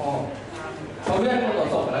ปวดข้อเขาเลื่อนมาตรวจ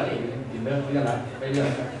สอบแล้วนี่เลื่อนแล้วไม่เลื่อ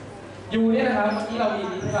นยูเนี่ยนะครับเมื่อกี้เรามี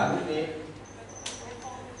ใช่ป่ะรูปนี้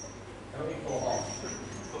แล้วมีโฟออก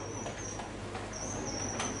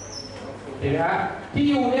เห็นไหมฮะที่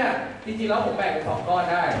ยูเนี่ยจริงๆแล้วผมแบ่งเป็น2ก้อน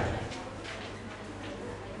ได้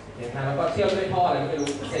เห็นไหมแล้วก็เชื่อมด้วยท่ออะไรก็ไม่รู้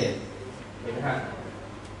พิเศษเห็นไหมฮะ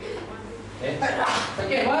สัง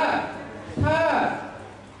เกตว่า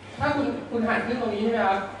ถ้าคุณหันขึ้นตรงนี้ใช่ไหมค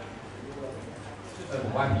รับผ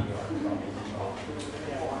มว่าดีกว่า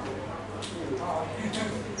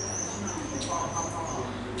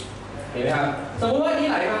เห็นไหมครับสมมติว่านี่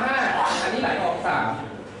ไหลมา5อันนี้ไหลออก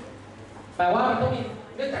3แปลว่ามันต้องมี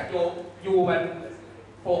เนื่องจากยูมัน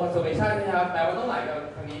โฟร์คอนเซอร์เวชันนะครับแปลว่าต้องไหลไป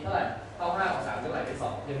ทางนี้เท่าไหร่เข้า5ออก3จะไหลไป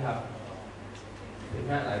2ใช่ไหมครับถึง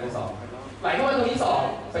5ไหลไป2ไหลเข้ามาตรงนี้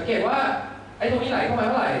2สังเกตว่าไอ้ตรงนี้ไหลเข้ามาเ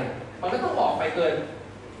ท่าไหร่มันก็ต้องออกไปเกิน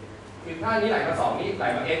คือถ้านี้ไหลมา2นี่ไหล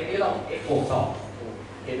มา x นี่ต้อง x บวก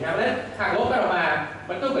2เห็นไหมครับแล้วหากลบกันออกมา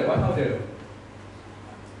มันก็เหมือนว่าเท่าเดิม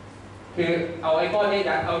คือเอาไอ้ก้อนนี้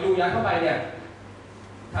ยัดเอายูยัดเข้าไปเนี่ย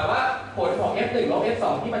ถามว่าผลของ f1 ลบ f2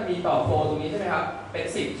 ที่มันมีต่อโฟตรงนี้ใช่ไหมครับเป็น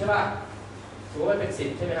10ใช่ป่ะถือว่ามันเป็น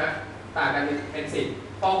10ใช่ไหมฮะต่างกันเป็น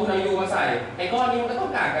10พอคุณเอายูมาใส่ไอ้ก้อนนี้มันก็ต้อ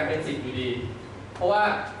งต่างกันเป็น10อยู่ดีเพราะว่า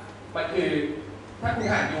มันคือถ้าคุณ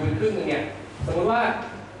หารยูเป็นครึ่งนึงเนี่ยสมมติว่า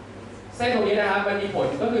เส้นตรงนี้นะครับมันมีผล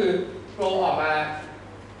ก็คือโฟลออกมา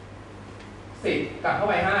10กลับเข้า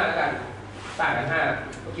ไป5แล้วกันต่างกัน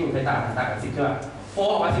5เมื่อกี้ผมใช้ต่างกัน10ใช่ป่ะโฟล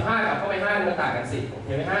ออกมา15กลับเข้าไป5มันต่างกัน10เ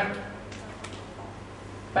ห็นไหมฮะ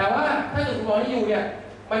แปลว่าถ้าจุดคุณมองที่ยูเนี่ย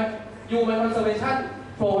มันยูมันคอนเซอร์เวชัน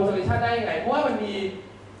โฟลคอนเซอร์เวชันได้ยังไงเพราะว่ามันมี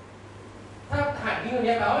ถ้าหันที่ตรง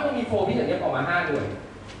นี้แปลว่ามันมีโฟลที่อย่างนี้ออกมา5หน่วย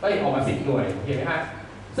ก็ออกมา10หน่วยเห็นไหมฮะ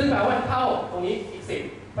ซึ่งแปลว่าเท่าตรงนี้อีก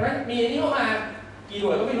10เพราะฉะนั้นมีนี่เข้ามากี่หน่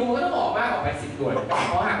วยก็ไม่รู้มันก็ต้องออกมากออกไป10หน่วย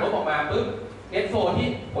พอหักลบออกมาปุ๊บเน็ตโฟลที่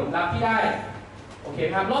ผลลัพธ์ที่ได้โอเค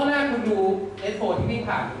ครับรอบหน้าคุณดูเน็ตโฟลที่วิ่ง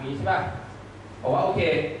ผ่านตรงนี้ใช่ป่ะบอกว่าโอเค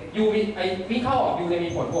ยูไอวิ่งเข้าออกยูเนี่ยมี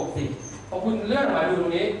ผลบวก10พอคุณเลื่อนออกมาดูตร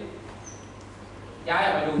งนี้ย้ายอ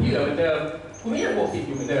อกมาดูที่เหลือเหมือนเดิมคุณไม่ยังบวก10อ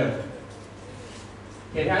ยู่เหมือนเดิม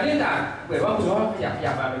เห็นไหมเนื่องจากเหมือนว่าคุณว่าข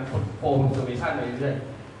ยับมาเป็นโฟล์คอนเซอร์เวชันไปเรื่อย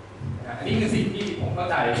ๆอันนี้คือสิ่งที่ผมเข้า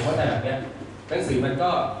ใจแบบนี้หนังสือมันก็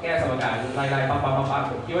แก้สมการไล่ๆปั๊บ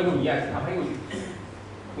ผมคิดว่าดูอย่างนี้จะทำให้คุณ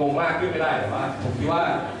งงมากขึ้นไม่ได้แต่ว่าผมคิดว่า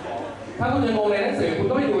ถ้าคุณจะงงในหนังสือคุณ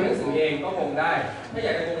ก็ไปดูหนังสือเองก็งงได้ถ้าอย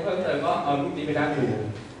ากจะงงเพิ่มเติมก็เอารูปนี้ไปนั่งดู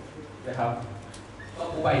นะครับก็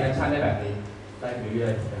พูดไปดักชันได้แบบนี้ได้เรื่อ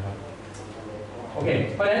ยๆนะครับโอเค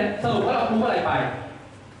เพราะฉะนั้นสรุปว่าเราพูดอะไรไป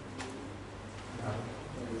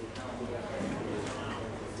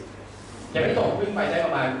ยังไม่จบขึ้นไปได้ปร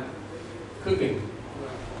ะมาณครึ่งหนึ่ง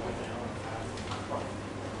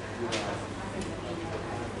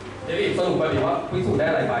เดี๋ยวสรุปมาดีว่าพิสูจน์ได้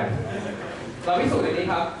อะไรไปเราพิสูจน์ในนี้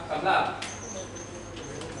ครับสำหรับ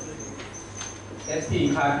ST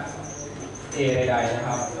คัส A ใดๆนะค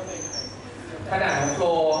รับขนาดของโฟล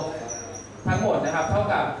ทั้งหมดนะครับเท่า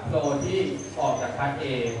กับโฟลที่ออกจากคัส A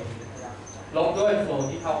ลบด้วยโฟล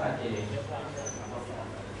ที่เข้าคัส A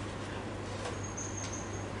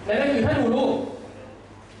นั่นก็คือถ้าดูรูป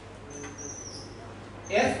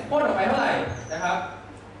S พ่นออกไปเท่าไหร่นะครับ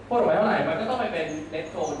พ่นออกไปเท่าไหร่มันก็ต้องไปเป็นเน็ต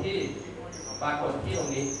โฟลที่ปรากฏที่ตรง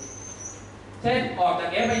นี้เช่นออกจาก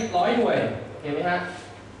F ไป100หน่วยเห็นไหมฮะ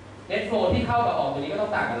เน็ตโฟลที่เข้ากับออกตัวนี้ก็ต้อ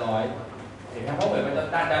งต่างกัน100เห็นไหมเพราะเหมือนมันจะ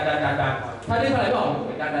ดันถ้าเรื่องอะไรไม่ออกเห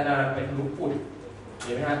มือนดันเป็นทะลุฝุ่นเ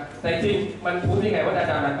ห็นไหมฮะแต่จริงมันพูดยังไงว่าดั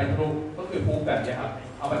นเป็นทะลุก็คือพูดแบบนี้ครับ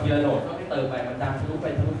เอาไปทีละโหนดก็ให้เติมไปมันดันทะลุไป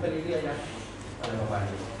เรื่อยๆนะอะไรประมาณ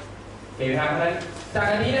นี้เห็นไหมครับเพราะฉะนั้นจาก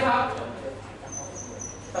อันนี้นะครับ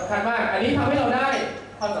สำคัญมากอันนี้ทำให้เราได้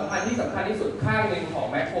ความสัมพันธ์ที่สำคัญที่สุดข้างหนึ่งของ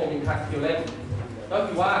แมคโครมินคัสทิวเลมก็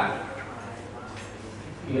คือว่า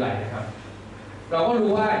คืออะไรนะครับเราก็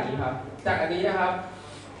รู้ว่าอย่างนี้ครับจากอันนี้นะครับ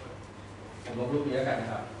ผมลบรูปนี้แล้วกันนะ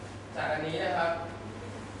ครับจากอันนี้นะครับ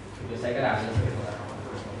ผมจะใช้กระดาษเฉยๆ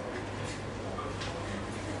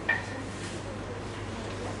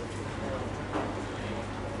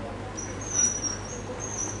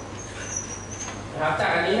นะครับจา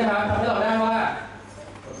กอันนี้นะครับทำให้เราได้ว่า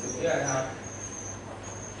ผลสืบเนื่องนะครับ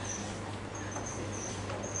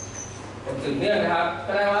ผลสืบเนื่องนะครับ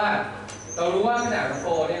ก็ได้ว่าเรารู้ว่าขนาดของโฟ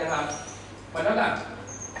เนี่ยนะครับมันเท่ากับ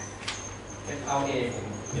เอา A ผม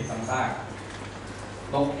เขียนซ้ำซาก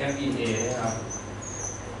ลบ F in A นะครับ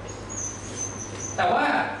แต่ว่า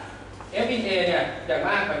F in A เนี่ยอย่างม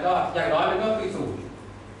ากมันก็อย่างน้อยมันก็คือ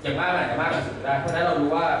0อย่างมากมันอาจจะมากกว่า0ได้เพราะฉะนั้นเรารู้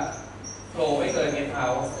ว่าโฟไม่เกิน F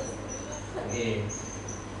out ของ A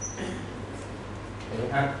เห็นไหม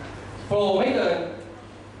ครับโฟล์ไม่เกิน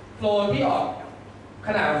โฟล์ที่ออกข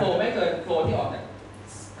นาดโฟล์ไม่เกินโฟล์ที่ออกเนี่ย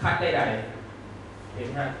คัดใดๆเห็นไห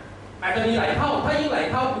มครับอาจจะมีไหลเข้าถ้ายิ่งไหล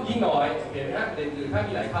เข้าคุณยิ่งน้อยเห็นไหมครับประเด็นคือถ้า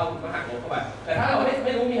มีไหลเข้าคุณก็หักลบเข้าไปแต่ถ้าเราไ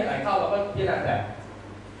ม่รู้มีไหลเข้าเราก็พิจารณาแต่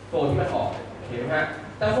โฟล์ที่มันออกเห็นไหมครับ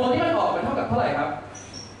แต่โฟล์ที่มันออกมันเท่ากับเท่าไหร่ครับ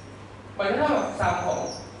มันเท่ากับซัมของ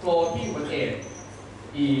โฟล์ที่อยู่บนเอ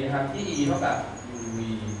E นะครับที่ E เท่ากับ UV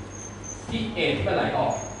ที่ A ที่มันไหลออ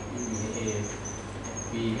ก U อยู่ใน A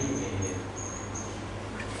B ไม่อยู่ใน A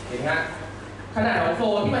เห็นไหมฮะขนาดของโฟ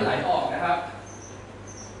ล์ที่มันไหลออกนะครับ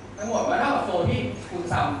ทั้งหมดว่าเท่ากับโฟล์ที่คูณ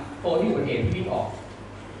ซัมโฟล์ที่อยู่บน A ที่วิ่งออก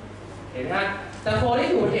เห็นไหมฮะแต่โฟล์ที่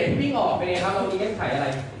อยู่บน A ที่วิ่งออกเป็นไงครับเรามีเงื่อนไขอะไร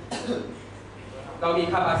เรามี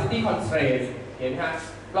capacity constraint เห็นไหมฮะ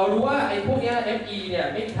เรารู้ว่าไอ้พวกนี้ FE เนี่ย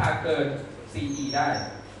ไม่มีทางเกิน CE ได้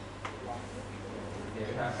เห็นไห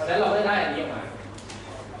มครับเพราะฉะนั้นเราได้อันนี้ออกมา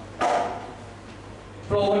โฟ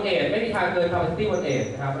ล์บน A ไม่มีทางเกิน capacity บน A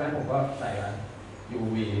นะครับเพราะฉะนั้นผมก็ใส่ไว้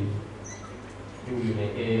UV U อยู่ใน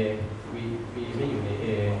A V ไม่อยู่ใน A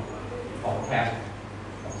ของ cap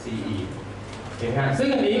ของ CE เห็นไหมฮะซึ่ง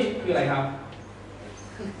อันนี้คืออะไรครับ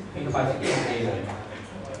เป็น capacity ของ A เลย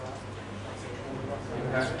น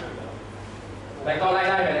ะครับแล้วก็ไล่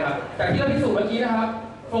ไปนะครับจากที่เราพิสูจน์เมื่อกี้นะครับ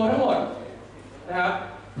โฟล์ทั้งหมดนะครับ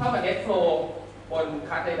เท่ากับ net flow บน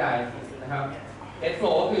คัดใดๆนะครับ net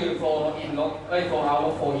flow ก็คือ flow in ลบflow out ล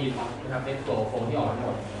บ flow in นะครับ net flow ที่ออกทั้งหม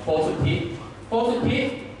ด flow สุทธิ flow สุทธิ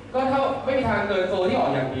ก็เท่าไม่มีทางเกิน flow ที่ออ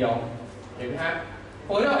กอย่างเดียวเห็นไหมฮะ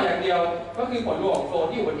flow ที่ออกอย่างเดียวก็คือผลรวมของ flow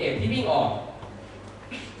ที่อยู่บน A ที่วิ่งออก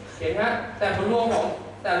เห็นไหมฮะแต่ผลรวมของ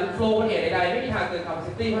แต่ flow บน A ใดๆไม่มีทางเกิน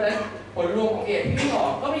capacity เพราะฉะนั้นผลรวมของ A ที่วิ่งออ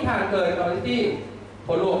กก็ไม่มีทางเกิน capacity ผ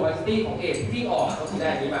ลรวม capacity ของ A ที่วิ่งออกก็คือได้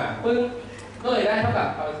นี้มาปึ้งก็เลยได้เท่ากับ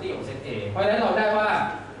capacity ของเซต A เพราะฉะนั้นเราได้ว่า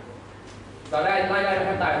เราได้ไล่ไปแท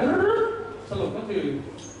บตายสรุปก็คือ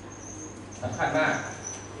สำคัญมาก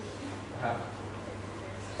นะครับ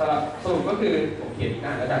สรุปก็คือผมเขียนอีกหน้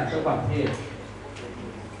าแล้วกันเพื่อความเท่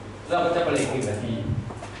เราก็จะเบรก1 นาที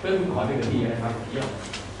เพื่อคุณขอ1 นาทีนะครับเยี่ยม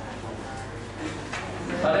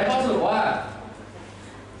ตอนนี้ข้อสรุปว่า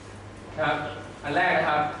ครับอันแรกนะ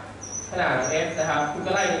ครับขนาดของ f นะครับคุณ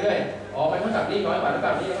ก็ไล่ไปเรื่อยอ๋อมันเท่ากับนี้น้อยกว่าเท่า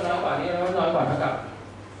กับนี้น้อยกว่านี้น้อยกว่าเท่ากับ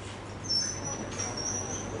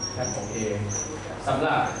แคปของ A สำห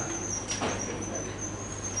รับ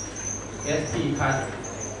ST คัท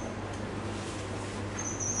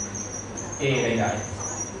A ใดๆ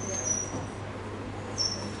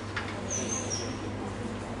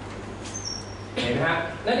เห็นไหมฮะ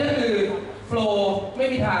นั่นก็คือ flow ไม่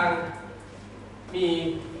มีทาง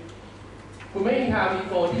คุณไม่มีทางมีโ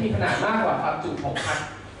ฟล์ที่มีขนาดมากกว่าความจุของคัท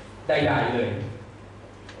ใดๆเลย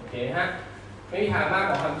โอเคฮะไม่มีทางมาก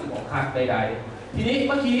กว่าความจุของคัทใดๆทีนี้เ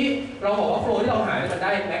มื่อกี้เราบอกว่าโฟล์ที่เราหามันไ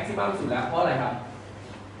ด้แม็กซิมัมสุดแล้วเพราะอะไรครับ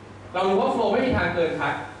เรารู้ว่าโฟล์ไม่มีทางเกินคั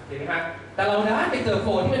ทเห็นไหมฮะแต่เราได้ไปเจอโฟ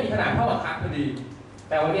ล์ที่มันมีขนาดเท่ากับคัทพอดีแ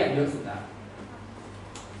ปลว่าเนี่ยเยอะสุดแล้ว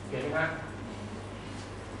เห็นไหมฮะ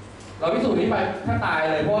เราพิสูจน์นี้ไปถ้าตาย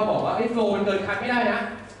เลยเพราะว่าบอกว่าโฟล์มันเกินคัทไม่ได้นะ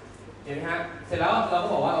เห็นไหมฮะเสร็จแล้วเราก็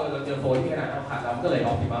บอกว่าเราเจอโฟล์ที่ขนาดเท่าคัทเราก็เลยอ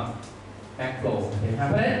อพติมัมแม็กโฟล์เห็นไหมครับ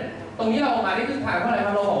เพราะฉะนั้นตรงนี้เราออกมาได้ครึ่งทางเพราะอะไรค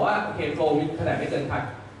รับเราบอกว่าโอเคโฟล์มีขนาดไม่เกินคัท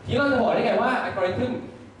ทีนี้เราจะบอกได้ไงว่าอัลกอริทึม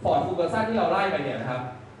ฟอร์ดฟูเกอร์สันที่เราไล่ไปเนี่ยนะครับ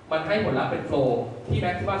มันให้ผลลัพธ์เป็นโฟล์ที่แ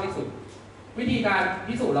ม็กซิมัมที่สุดวิธีการ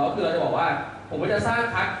พิสูจน์เราคือเราจะบอกว่าผมจะสร้าง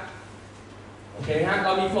คัทโอเคไหมครับเร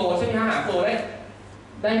ามีโฟล์ใช่ไหมฮะหาโฟล์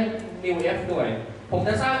ได้นิวเอฟหน่วยผมจ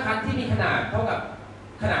ะสร้างคัทที่มีขนาดเท่ากับ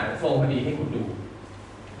ขนาดของโฟล์พอดีให้คุณดู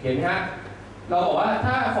เห็นไหมฮะเราบอกว่า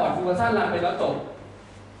ถ้าฟอร์ดฟูเกอร์สันรันไปแล้วจบ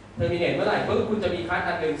เทอร์มิเนตเมื่อไหร่ปุ๊บคุณจะมีคัท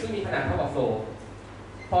อันหนึ่งซึ่งมีขนาดเท่ากับโฟล์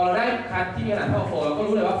พอเราได้คัทที่มีขนาดเท่ากับโฟล์เราก็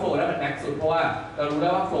รู้เลยว่าโฟล์แล้วมันแม็กซ์สุดเพราะว่าเรารู้แล้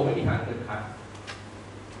วว่าโฟล์ไม่มีทางเกินคัท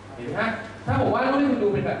เห็นไหมฮะถ้าผมว่ารูปที่คุณดู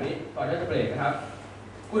เป็นแบบนี้ก่อนที่จะเบรกนะครับ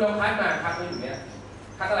คุณเอาคัทมาคัทมาอยู่เนี้ย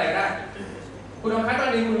คัทอะไรก็ได้คุณเอาคัทมา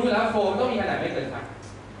หนึ่งคุณรู้แล้วโฟล์ต้องมีขนาดไม่เกินคัท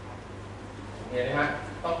เห็นไหมฮะ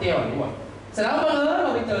ต้องเตี้ยแบบนี้หมดเสร็จแล้วเร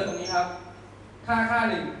าไปเจอตรงนี้ครับค่า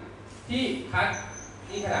หนึ่งที่คัท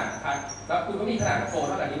นี่ขนาดคัทแล้วคุณก็มีขนาดโฟล์เ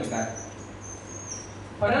ท่ากับนี้เหมือนกัน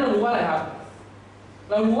เพราะนั้นเรารู้ว่าอะไรครับ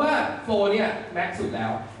เรารู้ว่าโฟล์เนี่ยแม็กซ์สุดแล้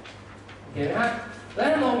วเห็นไหมฮะและ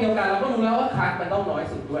ในมองเดียวกันเราก็รู้แล้วว่าคัทมันต้องน้อย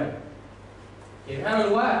สุดด้วยเห็นไหมเรา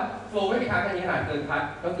รู้ว่าโฟล์ไม่มีทางมีขนาดเกินคัท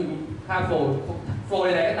ก็คือค่าโฟล์ใ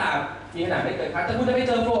ดๆก็ตามมีขนาดไม่เกินคัทแต่คุณจะไปเ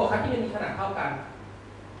จอโฟล์คัทที่มันมีขนาดเท่ากัน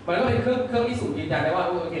มันก็เป็นเครื่องพิสูจน์ยืนยันได้ว่าโ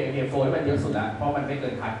อเคโฟล์มันเยอะสุดแล้วเพราะมันไม่เกิ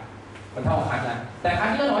นคัทมันเท่ากับคัทแล้วแต่คัท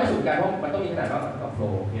ที่ก็น้อยสุดกันเพราะมันต้องมีขนาดมากกว่าโฟ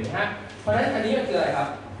ล์เห็นไหมฮะเพราะฉะนั้นอันนี้มันคืออะไรครับ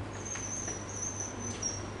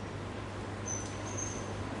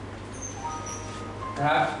นะ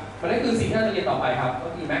ครับมันก็คือสิ่งที่เราจะเรียนต่อไปครับก็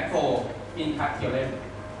คือ macro in cut theorem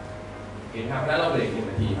เห็นครับแล้วเราเบรก1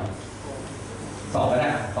 นาทีครับสองก็ได้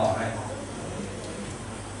ต่อให้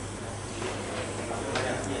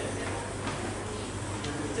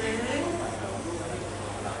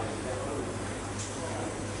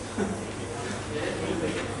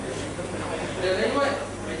เดินได้ด้วย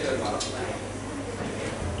ไม่เดินหรอ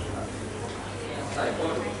ใส่ก้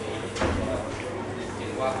นเห็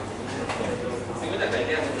นว่าซึ่งก็จะใส่แ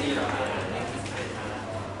ก้วทันทีนะ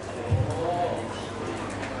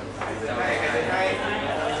จะให้ใครจะให้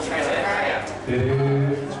ใครจะให้อ่ะ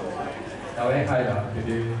เราให้ใครเหรอใคร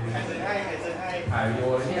จะให้ใครจะให้ถ่ายวิดีโอ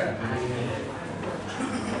เนี่ย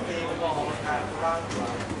โอเคผมบอกของทางบ้าง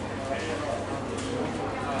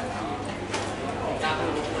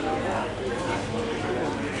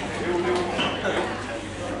เร็ว